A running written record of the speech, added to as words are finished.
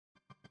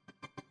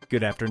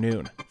Good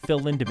afternoon.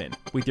 Phil Lindemann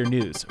with your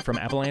news from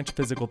Avalanche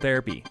Physical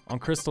Therapy on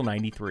Krystal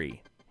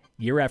 93.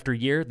 Year after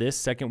year, this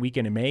second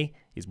weekend in May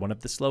is one of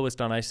the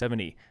slowest on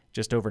I-70.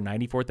 Just over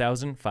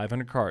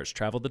 94,500 cars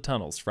traveled the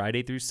tunnels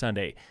Friday through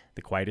Sunday,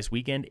 the quietest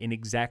weekend in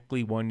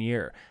exactly 1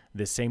 year.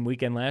 This same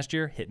weekend last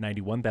year hit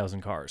 91,000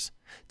 cars.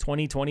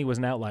 2020 was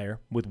an outlier,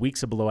 with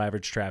weeks of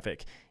below-average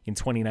traffic. In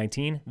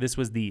 2019, this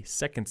was the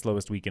second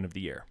slowest weekend of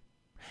the year.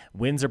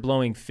 Winds are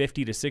blowing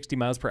 50 to 60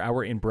 miles per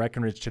hour in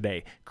Breckenridge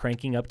today,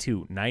 cranking up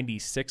to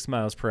 96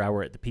 miles per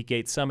hour at the Peak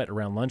 8 Summit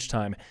around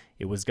lunchtime.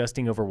 It was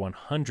gusting over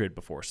 100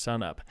 before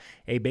sunup.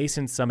 A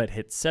Basin Summit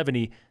hit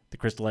 70. The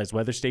crystallized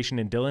weather station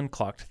in Dillon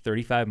clocked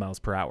 35 miles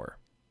per hour.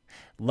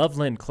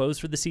 Loveland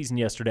closed for the season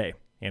yesterday,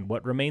 and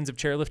what remains of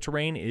chairlift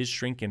terrain is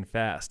shrinking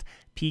fast.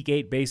 Peak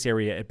 8 base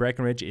area at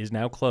Breckenridge is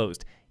now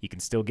closed. You can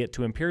still get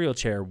to Imperial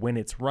Chair when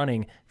it's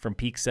running from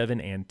Peak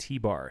 7 and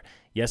T-Bar.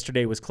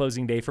 Yesterday was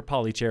closing day for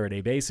Pali Chair at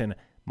A Basin.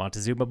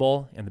 Montezuma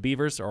Bowl and the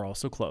Beavers are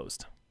also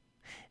closed.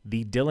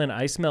 The Dillon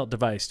Ice Melt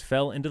device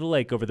fell into the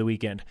lake over the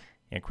weekend,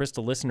 and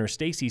Krystal listener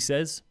Stacy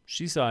says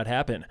she saw it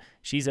happen.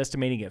 She's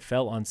estimating it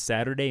fell on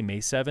Saturday, May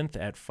 7th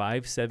at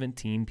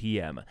 5:17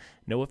 p.m.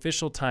 No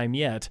official time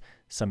yet.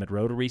 Summit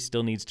Rotary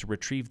still needs to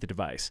retrieve the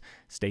device.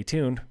 Stay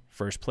tuned.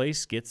 First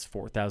place gets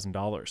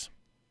 $4,000.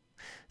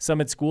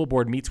 Summit School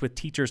Board meets with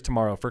teachers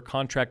tomorrow for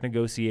contract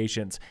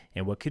negotiations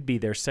and what could be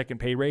their second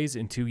pay raise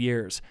in 2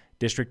 years.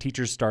 District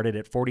teachers started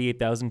at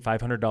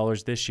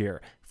 $48,500 this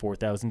year,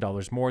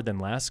 $4,000 more than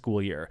last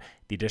school year.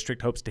 The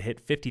district hopes to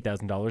hit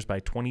 $50,000 by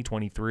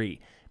 2023.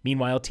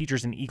 Meanwhile,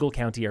 teachers in Eagle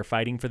County are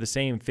fighting for the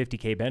same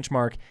 $50K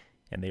benchmark,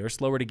 and they are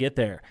slower to get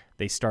there.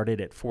 They started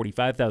at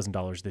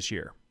 $45,000 this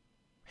year.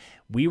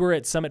 We were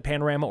at Summit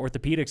Panorama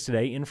Orthopedics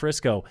today in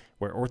Frisco,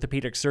 where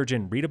orthopedic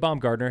surgeon Rita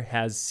Baumgartner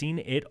has seen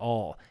it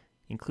all,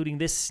 including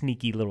this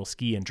sneaky little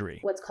ski injury.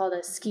 What's called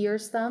a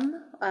skier's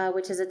thumb,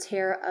 which is a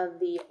tear of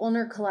the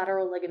ulnar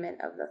collateral ligament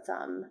of the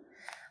thumb.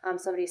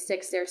 Somebody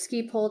sticks their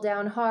ski pole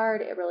down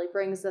hard, it really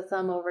brings the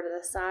thumb over to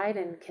the side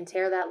and can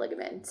tear that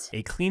ligament.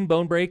 A clean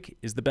bone break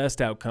is the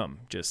best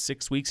outcome. Just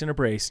 6 weeks in a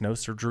brace, no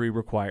surgery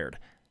required.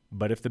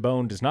 But if the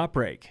bone does not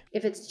break,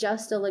 if it's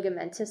just a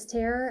ligamentous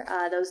tear,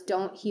 those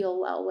don't heal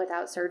well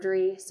without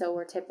surgery. So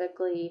we're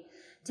typically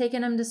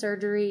taking them to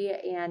surgery,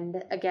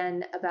 and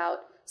again, about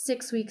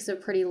 6 weeks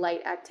of pretty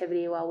light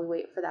activity while we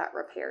wait for that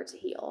repair to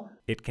heal.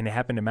 It can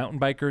happen to mountain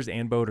bikers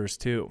and boaters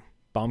too.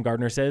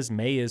 Baumgartner says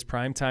May is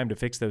prime time to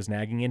fix those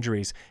nagging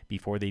injuries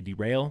before they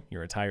derail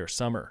your entire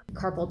summer.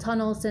 Carpal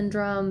tunnel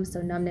syndrome,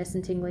 so numbness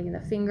and tingling in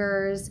the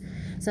fingers,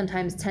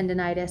 sometimes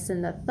tendinitis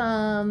in the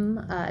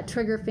thumb,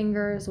 trigger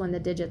fingers when the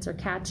digits are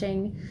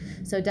catching.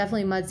 So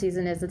definitely mud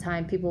season is the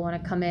time people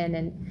want to come in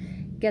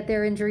and get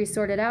their injuries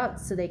sorted out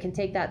so they can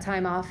take that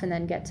time off and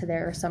then get to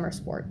their summer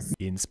sports.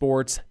 In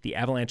sports, the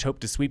Avalanche hope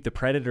to sweep the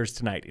Predators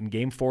tonight in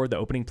Game 4 of the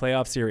opening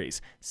playoff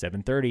series,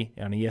 7:30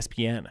 on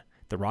ESPN.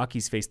 The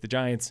Rockies face the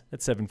Giants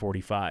at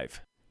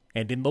 7:45.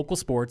 And in local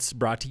sports,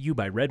 brought to you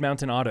by Red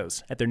Mountain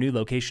Autos at their new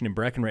location in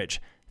Breckenridge.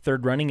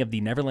 Third running of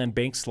the Neverland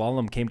Banked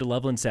Slalom came to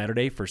Loveland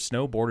Saturday for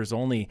snowboarders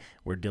only,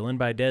 where Dillon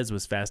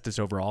was fastest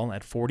overall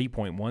at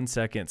 40.1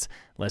 seconds.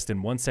 Less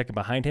than 1 second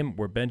behind him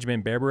were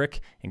Benjamin Barbarick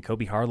and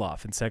Kobe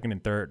Harloff in second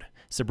and third.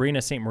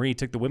 Sabrina St. Marie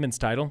took the women's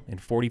title in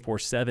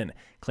 44.7.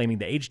 Claiming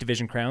the age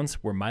division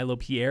crowns were Milo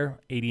Pierre,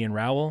 Adian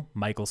Rowell,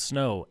 Michael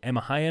Snow, Emma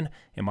Hyen,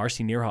 and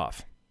Marcy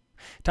Nierhoff.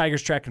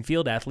 Tigers track and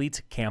field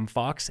athletes Cam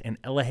Fox and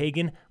Ella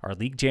Hagen are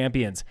league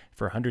champions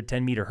for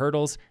 110-meter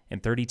hurdles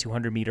and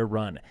 3,200-meter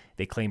run.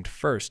 They claimed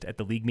first at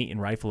the league meet in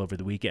rifle over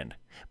the weekend.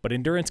 But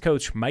endurance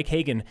coach Mike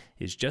Hagen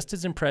is just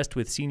as impressed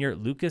with senior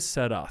Lucas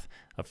Sudoff,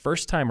 a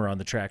first-timer on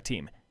the track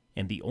team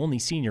and the only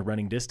senior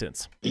running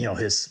distance.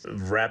 His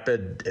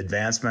rapid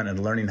advancement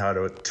and learning how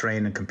to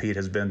train and compete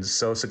has been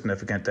so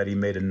significant that he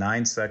made a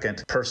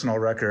 9-second personal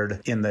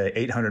record in the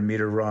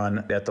 800-meter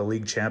run at the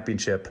league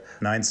championship.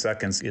 9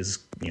 seconds is,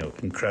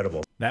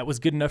 incredible. That was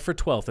good enough for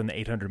 12th in the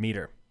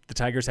 800-meter. The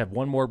Tigers have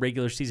one more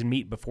regular season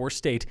meet before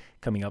state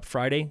coming up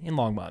Friday in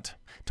Longmont.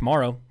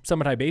 Tomorrow,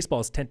 Summit High Baseball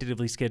is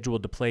tentatively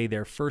scheduled to play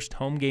their first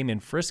home game in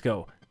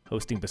Frisco,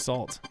 hosting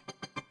Basalt.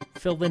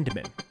 Phil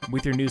Lindemann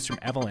with your news from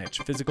Avalanche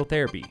Physical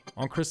Therapy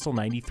on Krystal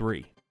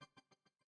 93.